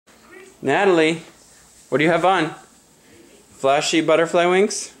Natalie, what do you have on? Flashy butterfly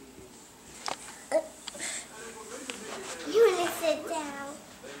wings? You want to sit down?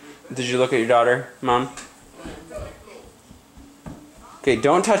 Did you look at your daughter, Mom? Okay,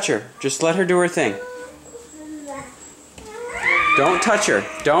 don't touch her. Just let her do her thing. Don't touch her.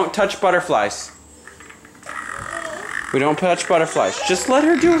 Don't touch butterflies. We don't touch butterflies. Just let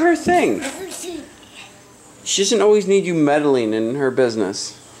her do her thing. She doesn't always need you meddling in her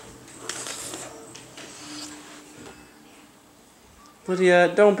business.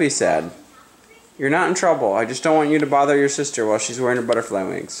 Lydia, don't be sad. You're not in trouble. I just don't want you to bother your sister while she's wearing her butterfly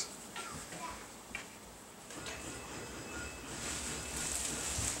wings.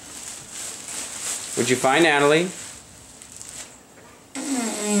 What'd you find, Natalie?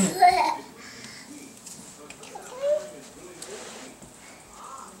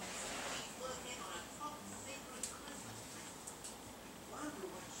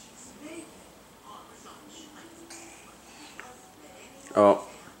 Oh.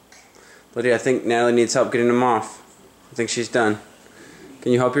 Lydia, I think Natalie needs help getting them off. I think she's done.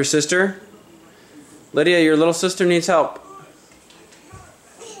 Can you help your sister? Lydia, your little sister needs help.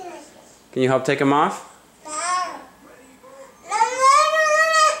 Can you help take them off?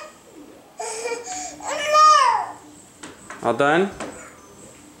 All done?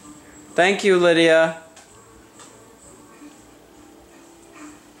 Thank you, Lydia.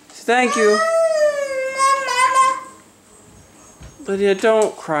 Thank you. Lydia,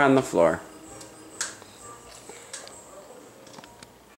 don't cry on the floor.